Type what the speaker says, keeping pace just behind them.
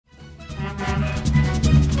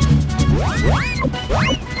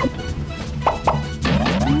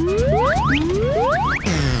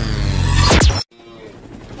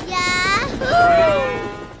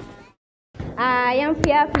I am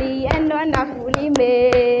fearfully and wonderfully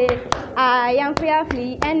made. I am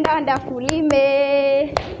fearfully and wonderfully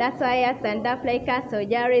made. That's why I stand up like a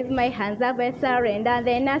soldier, raise my hands up and surrender.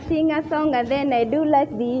 Then I sing a song and then I do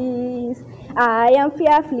like this. I am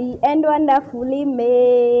fearfully and wonderfully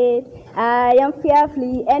made. I am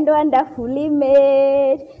fearfully and wonderfully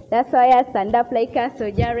made. That's why I stand up like a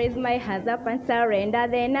soldier, raise my hands up and surrender.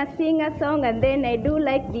 Then I sing a song and then I do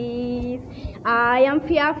like this. I am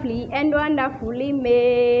fearfully and wonderfully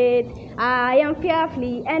made. I am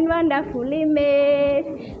fearfully and wonderfully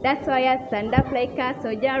made. That's why I stand up like a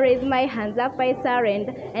soldier, raise my hands up, I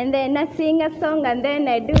surrender. And then I sing a song and then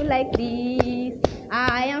I do like this.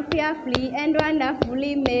 I am fearfully and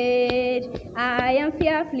wonderfully made. I am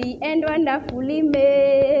fearfully and wonderfully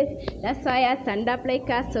made. That's why I stand up like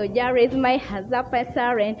a soldier, raise my hands up, I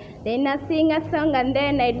surrender. Then I sing a song and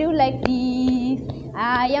then I do like this.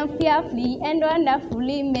 I am fearfully and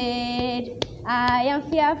wonderfully made. I am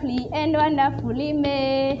fearfully and wonderfully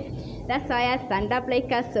made. That's why I stand up like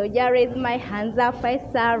a soldier, raise my hands up, I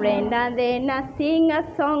surrender. Then I sing a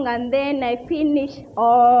song and then I finish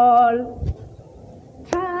all.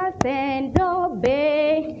 Trust and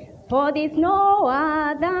obey, for there's no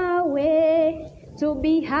other way to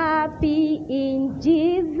be happy in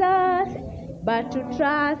Jesus, but to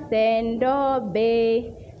trust and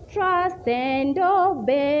obey. Trust and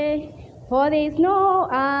obey, for there's no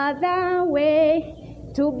other way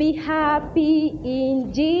to be happy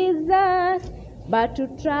in Jesus, but to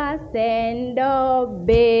trust and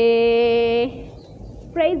obey.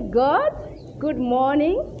 Praise God. Good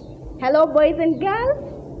morning. Hello, boys and girls.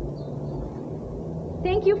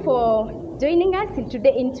 Thank you for joining us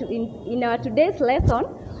in our today's lesson.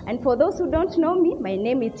 And for those who don't know me, my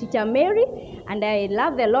name is Teacher Mary, and I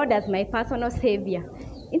love the Lord as my personal Savior.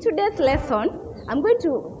 In today's lesson, I'm going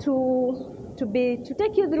to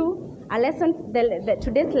take you through a lesson,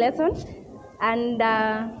 today's lesson, and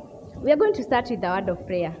we are going to start with the word of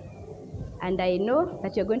prayer. And I know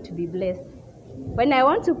that you're going to be blessed. When I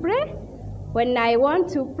want to pray,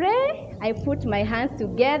 I put my hands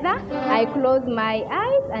together, I close my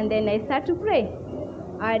eyes, and then I start to pray.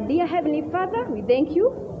 Our dear Heavenly Father, we thank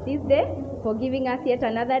you this day for giving us yet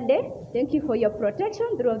another day. Thank you for your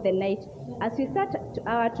protection throughout the night. As we start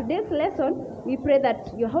our today's lesson, we pray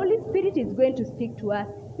that your Holy Spirit is going to speak to us.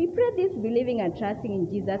 We pray this believing and trusting in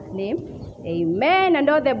Jesus' name. Amen. And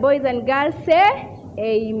all the boys and girls say,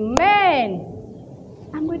 Amen.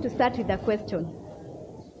 I'm going to start with a question.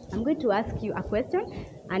 I'm going to ask you a question,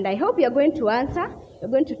 and I hope you're going to answer.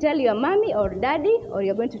 You're going to tell your mommy or daddy, or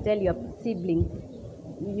you're going to tell your sibling,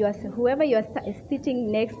 whoever you're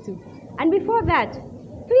sitting next to. And before that,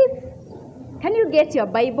 please, can you get your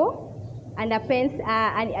Bible and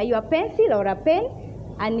your pencil or a pen,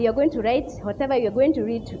 and you're going to write whatever you're going to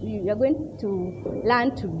read, you're going to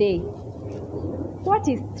learn today. What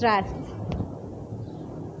is trust?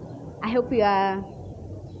 I hope you have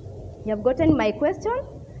gotten my question.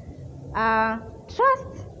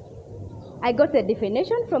 Trust. I got the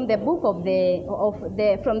definition from the book from the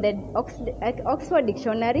Oxford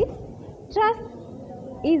Dictionary. Trust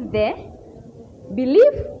is the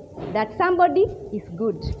belief that somebody is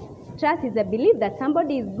good. Trust is the belief that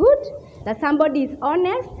somebody is good, that somebody is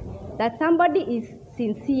honest, that somebody is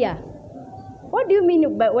sincere. What do you mean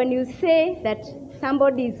when you say that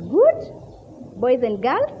somebody is good, boys and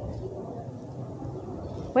girls?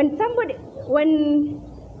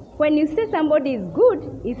 When you say somebody is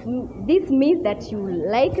good, this means that you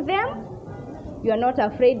like them, you are not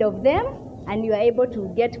afraid of them, and you are able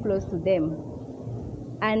to get close to them.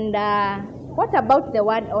 And what about the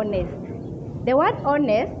word honest? The word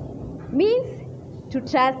honest means to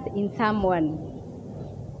trust in someone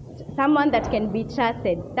that can be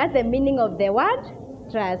trusted. That's the meaning of the word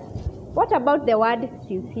trust. What about the word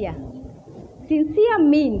sincere? Sincere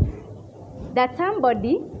means that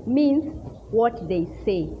somebody means what they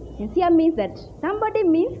say. Sincere means that somebody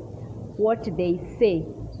means what they say.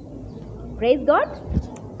 Praise God.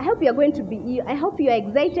 I hope you are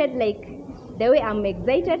excited like the way I'm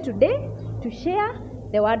excited today to share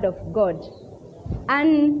the word of God.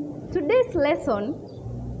 And today's lesson,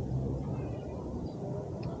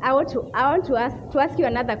 I want to ask you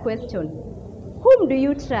another question. Whom do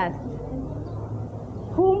you trust?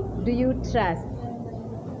 Whom do you trust?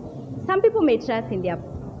 Some people may trust in their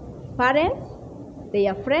parents,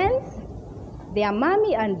 their friends, their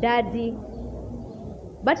mommy and daddy.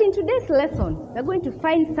 But in today's lesson, we're going to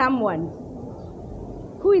find someone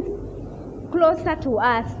who is closer to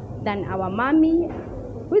us, than our mommy?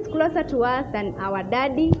 Who is closer to us than our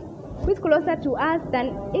daddy? Who is closer to us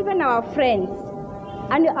than even our friends?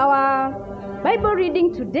 And our Bible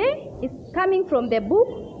reading today is coming from the book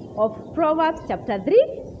of Proverbs chapter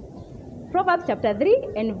 3. Proverbs chapter 3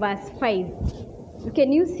 and verse 5. You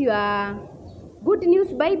can use your Good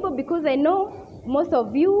News Bible, because I know most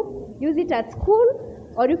of you use it at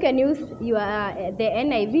school, or you can use your the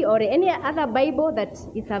NIV or any other Bible that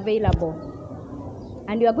is available.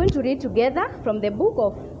 And we are going to read together from the book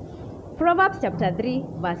of Proverbs chapter 3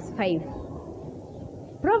 verse 5.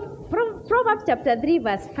 Proverbs chapter 3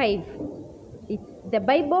 verse 5. The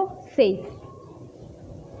Bible says,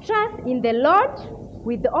 "Trust in the Lord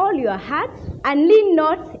with all your heart, and lean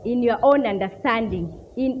not in your own understanding.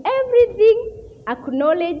 In everything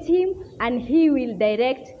acknowledge him, and he will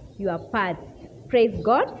direct your paths." Praise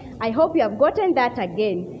God. I hope you have gotten that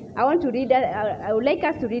again. I want to read that. I would like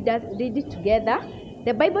us to read it together.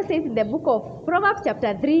 The Bible says in the book of Proverbs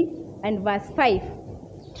chapter 3 and verse 5,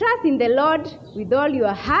 "Trust in the Lord with all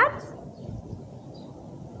your heart,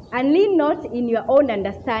 and lean not in your own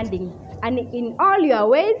understanding, and in all your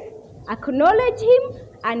ways acknowledge him,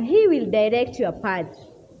 and he will direct your paths."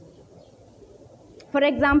 For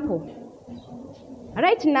example,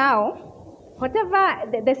 right now, whatever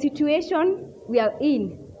the situation we are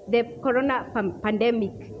in, the corona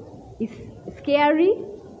pandemic is scary.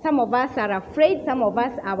 Some of us are afraid, some of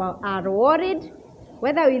us are worried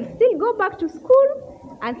whether we'll still go back to school,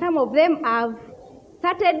 and some of them have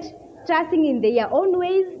started trusting in their own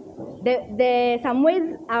ways. Some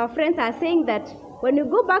ways our friends are saying that when you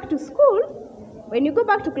go back to school, when you go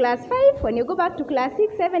back to class 5, when you go back to class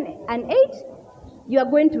 6, 7, and 8, you are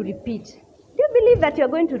going to repeat. Do you believe that you are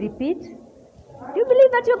going to repeat? Do you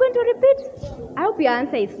believe that you are going to repeat? I hope your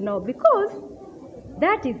answer is no, because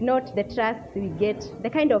that is not the trust we get, the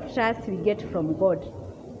kind of trust we get from God.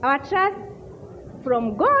 Our trust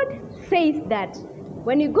from God says that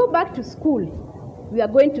when you go back to school, we are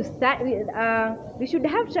going to start, we should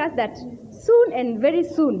have trust that soon and very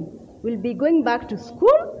soon we'll be going back to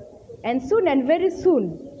school, and soon and very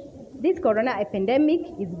soon this corona pandemic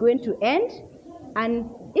is going to end, and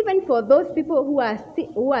even for those people who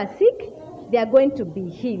are sick, they are going to be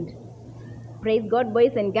healed. Praise God,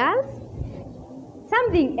 boys and girls.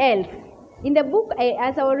 Something else. In the book,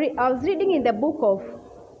 as I was reading in the book of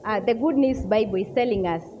the Good News Bible, is telling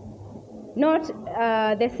us, not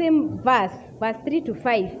the same verse 3 to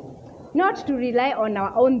 5, not to rely on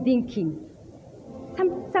our own thinking.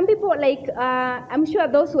 Some people, like, I'm sure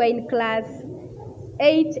those who are in class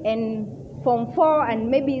 8 and Form 4, and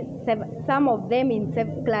maybe some of them in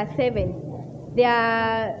class 7, they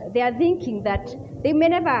are thinking that they may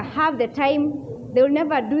never have the time, they will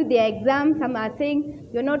never do their exams. Some are saying,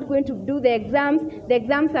 you're not going to do the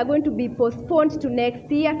exams are going to be postponed to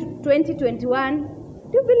next year, to 2021.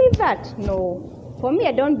 Do you believe that? No. For me,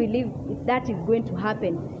 I don't believe that is going to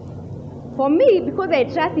happen. For me, because I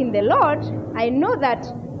trust in the Lord, I know that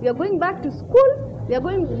we are going back to school, we are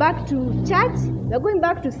going back to church, we are going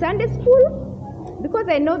back to Sunday school, because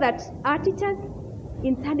I know that our teachers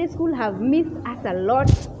in Sunday school have missed us a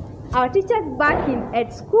lot. Our teachers back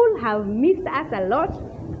at school have missed us a lot,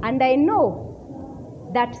 and I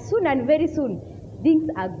know that soon and very soon things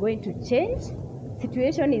are going to change,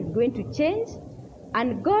 situation is going to change,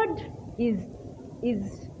 and God is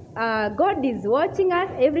watching us,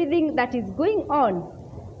 everything that is going on,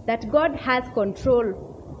 that God has control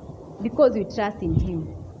because we trust in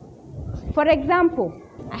him. For example,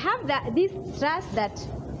 I have this trust that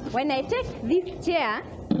when I take this chair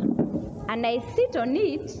and I sit on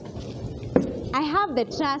it, I have the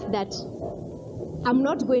trust that I'm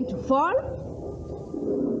not going to fall,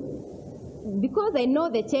 because I know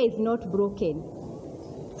the chair is not broken.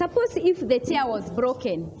 Suppose if the chair was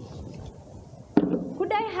broken,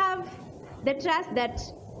 could I have the trust that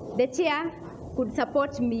the chair could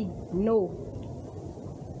support me? No.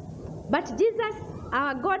 But Jesus,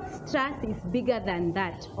 our God's trust is bigger than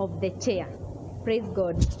that of the chair. Praise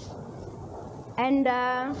God. And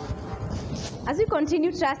as we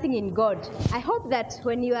continue trusting in God, I hope that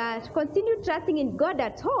when you are continue trusting in God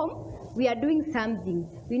at home, we are doing something.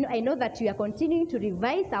 I know that we are continuing to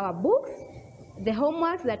revise our books, the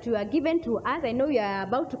homeworks that you are given to us. I know you are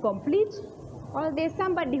about to complete, or there's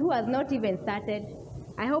somebody who has not even started.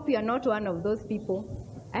 I hope you are not one of those people.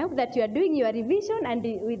 I hope that you are doing your revision, and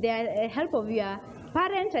with the help of your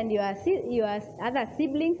parents and your other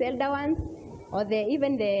siblings, elder ones, or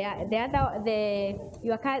even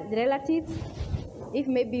your relatives. If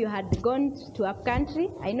maybe you had gone to a country,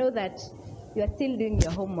 I know that you are still doing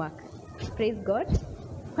your homework. Praise God.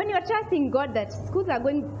 When you are trusting God that schools are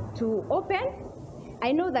going to open,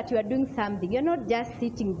 I know that you are doing something. You're not just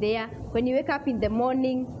sitting there. When you wake up in the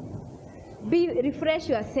morning, refresh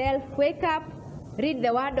yourself, wake up, read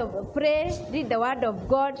the word of, pray, read the word of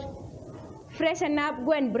God, freshen up,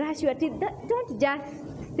 go and brush your teeth. Don't just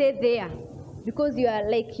stay there because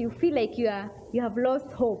you feel like you have lost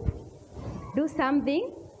hope. Do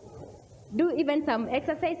something. Do even some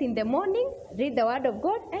exercise in the morning, read the word of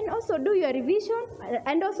God, and also do your revision,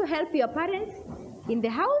 and also help your parents in the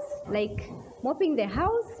house, like mopping the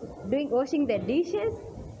house, washing the dishes.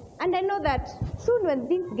 And I know that soon when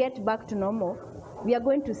things get back to normal, we are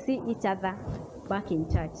going to see each other back in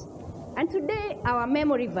church. And today, our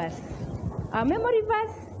memory verse. Our memory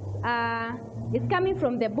verse is coming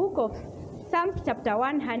from the book of Psalms chapter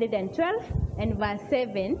 112 and verse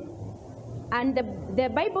 7. And the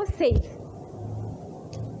Bible says,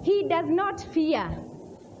 he does not fear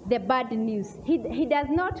the bad news. He does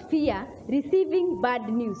not fear receiving bad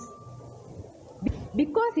news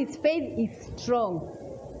because his faith is strong.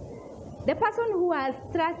 The person who has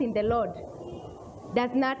trust in the Lord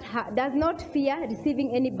does not fear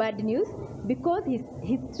receiving any bad news because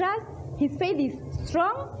his faith is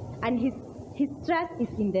strong, and his trust is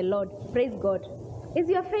in the Lord. Praise God. Is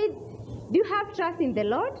your faith, do you have trust in the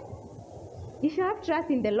Lord? If you have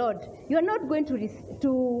trust in the Lord, you are not going to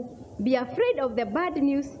be afraid of the bad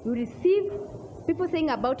news you receive. People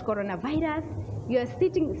saying about coronavirus.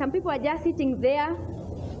 Some people are just sitting there,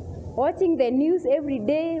 watching the news every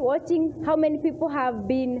day, watching how many people have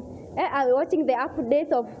been, watching the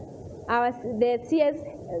updates of the CS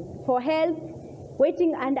for health,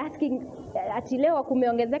 waiting and asking, ati leo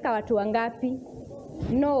kumeongezeka watu wangapi?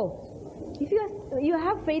 No. If you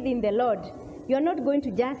have faith in the Lord, you are not going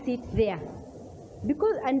to just sit there.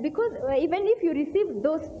 Because even if you receive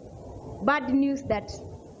those bad news that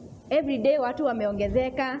every day watu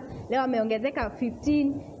wameongezeka, leo wameongezeka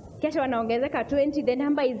 15, kesho wanaongezeka 20, the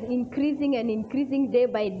number is increasing and increasing day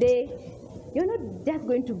by day, you're not just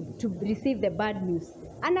going to receive the bad news.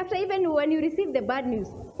 And after, even when you receive the bad news,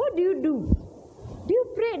 what do you do? Do you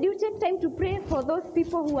pray? Do you take time to pray for those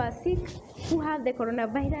people who are sick, who have the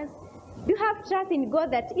coronavirus? Do you have trust in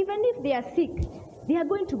God that even if they are sick, they are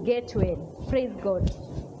going to get well? Praise God.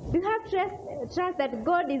 Do you have trust that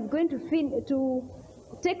God is going to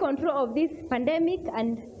take control of this pandemic,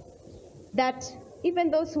 and that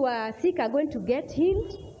even those who are sick are going to get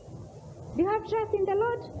healed? Do you have trust in the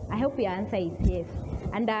Lord? I hope your answer is yes.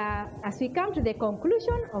 And as we come to the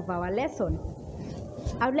conclusion of our lesson,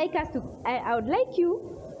 I would like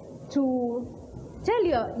you to tell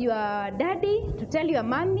your daddy, to tell your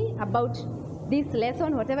mommy about this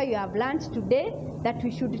lesson, whatever you have learned today, that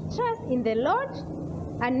we should trust in the Lord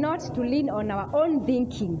and not to lean on our own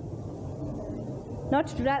thinking, not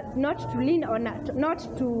to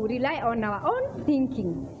rely on our own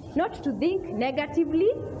thinking, not to think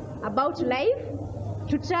negatively about life,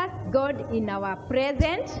 to trust God in our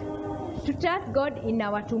present, to trust God in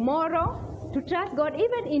our tomorrow, to trust God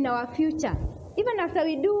even in our future. Even after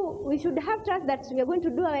we should have trust that we are going to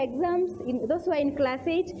do our exams, those who are in class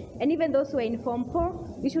 8 and even those who are in Form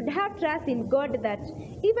 4, we should have trust in God that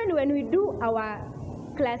even when we do our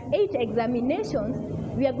class 8 examinations,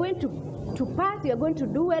 we are going to pass, we are going to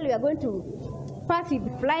do well, we are going to pass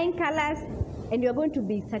with flying colors, and we are going to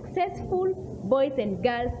be successful boys and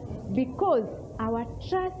girls because our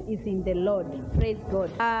trust is in the Lord. Praise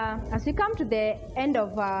God. As we come to the end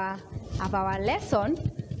of our lesson,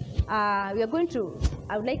 I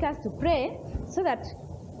would like us to pray so that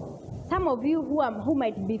some of you who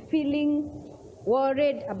might be feeling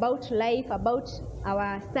worried about life, about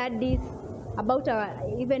our studies, about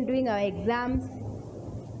even doing our exams,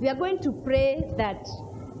 we are going to pray that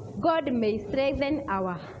God may strengthen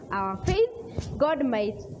our faith. God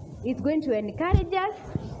is going to encourage us,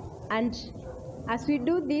 and as we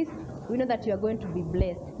do this, we know that you are going to be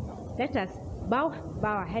blessed. Let us bow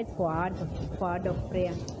our heads for our word of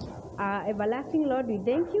prayer. Everlasting Lord, we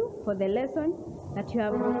thank you for the lesson that we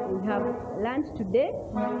have learned today.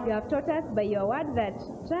 You have taught us by your word that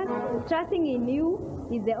trusting in you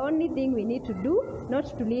is the only thing we need to do,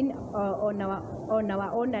 not to lean on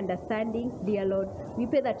our own understanding, dear Lord. We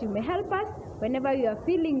pray that you may help us whenever you are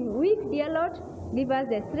feeling weak, dear Lord. Give us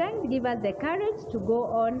the strength, give us the courage to go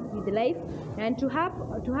on with life, and to have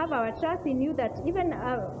our trust in you, that even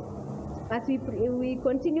as we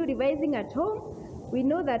continue revising at home, we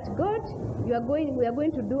know that God, we are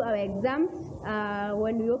going to do our exams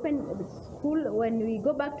when we open school, when we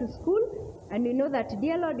go back to school, and we know that,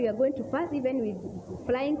 dear Lord, we are going to pass even with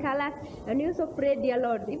flying colors. And we also pray, dear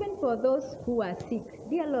Lord, even for those who are sick,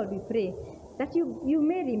 dear Lord, we pray that you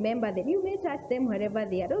may remember them. You may touch them wherever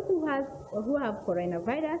they are. Those who have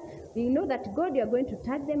coronavirus, we know that God, you are going to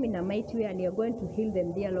touch them in a mighty way and you are going to heal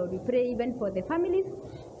them, dear Lord. We pray even for the families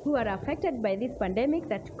who are affected by this pandemic,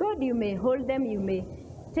 that God, you may hold them, you may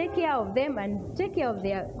take care of them and take care of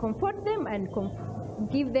their, comfort them and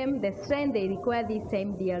give them the strength they require this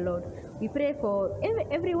time, dear Lord. We pray for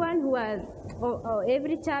everyone who has, or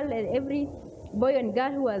every child and every boy and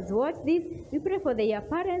girl who has watched this. We pray for their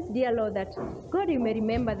parents, dear Lord, that God, you may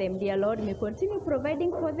remember them, dear Lord. You may continue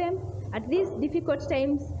providing for them at these difficult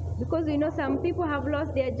times, because we know some people have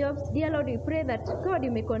lost their jobs. Dear Lord, we pray that God,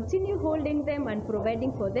 you may continue holding them and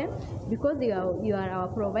providing for them, because you are our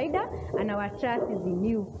provider and our trust is in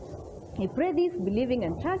you. We pray this, believing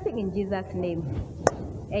and trusting in Jesus' name.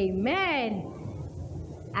 Amen.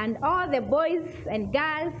 And all the boys and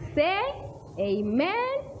girls say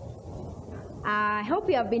amen. I hope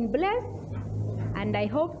you have been blessed, and I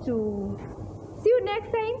hope to see you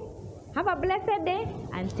next time. Have a blessed day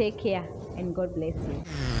and take care, and God bless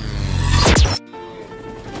you.